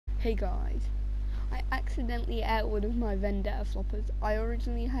Hey guys, I accidentally ate one of my vendetta floppers. I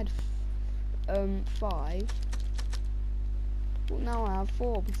originally had 5, but now I have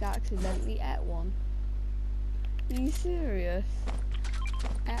 4 because I accidentally ate one. Are you serious?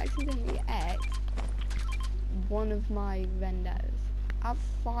 I accidentally ate one of my vendettas. I have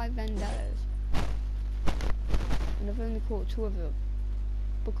 5 vendettas, and I've only caught 2 of them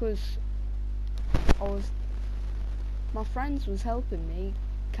because my friends was helping me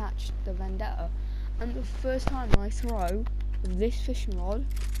catch the vendetta, and the first time I throw this fishing rod,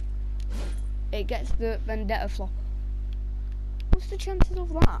 it gets the vendetta flopper. What's the chances of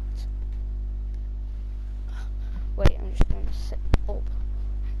that? Wait, I'm just going to sit up.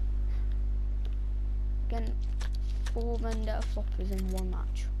 Again, 4 vendetta floppers in one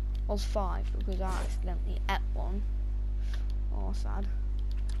match. I was 5 because I accidentally ate one. Oh, sad.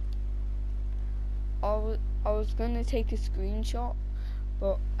 I was going to take a screenshot,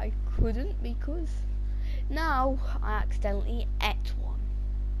 but I couldn't because now I accidentally ate one.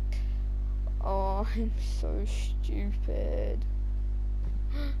 Oh, I'm so stupid.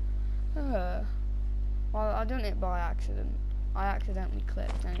 Well, I done it by accident. I accidentally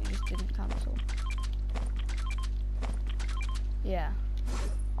clicked and it just didn't cancel. Yeah,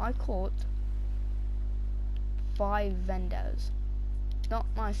 I caught 5 vendettas. Not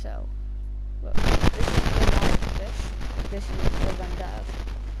myself. Look, this is the normal fish. This is the vendetta.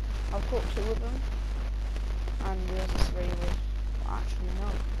 I've caught 2 of them, and the other 3 was actually no.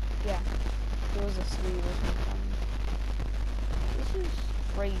 Yeah, there was a 3 was my friend. This is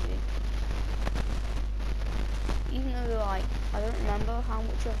crazy. Even though like I don't remember how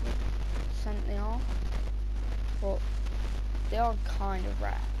much of a cent they are, but they are kind of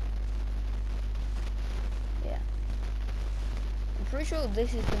rare. Yeah. I'm pretty sure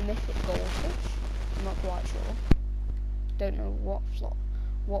this is the mythic goldfish. I'm not quite sure. Don't know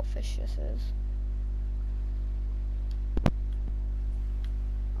what fish this is.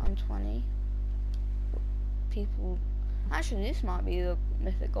 I'm 20. People, actually, this might be the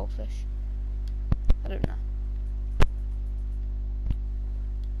mythic goldfish. I don't know.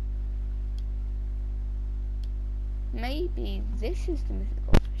 Maybe this is the mythic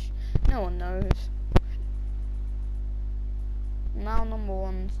goldfish. No one knows. Now number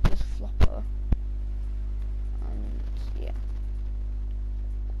 1's this flopper, and yeah,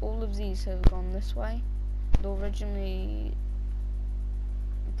 all of these have gone this way. And originally,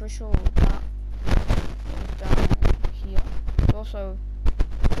 I'm pretty sure that was down here. There's also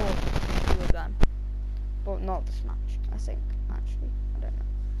caught 2 of them, but not this match. I think actually, I don't know.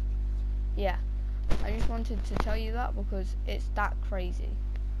 Yeah, I just wanted to tell you that because it's that crazy.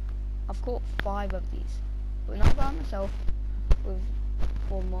 I've caught 5 of these, but not by myself. With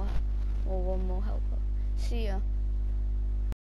one more helper. See ya.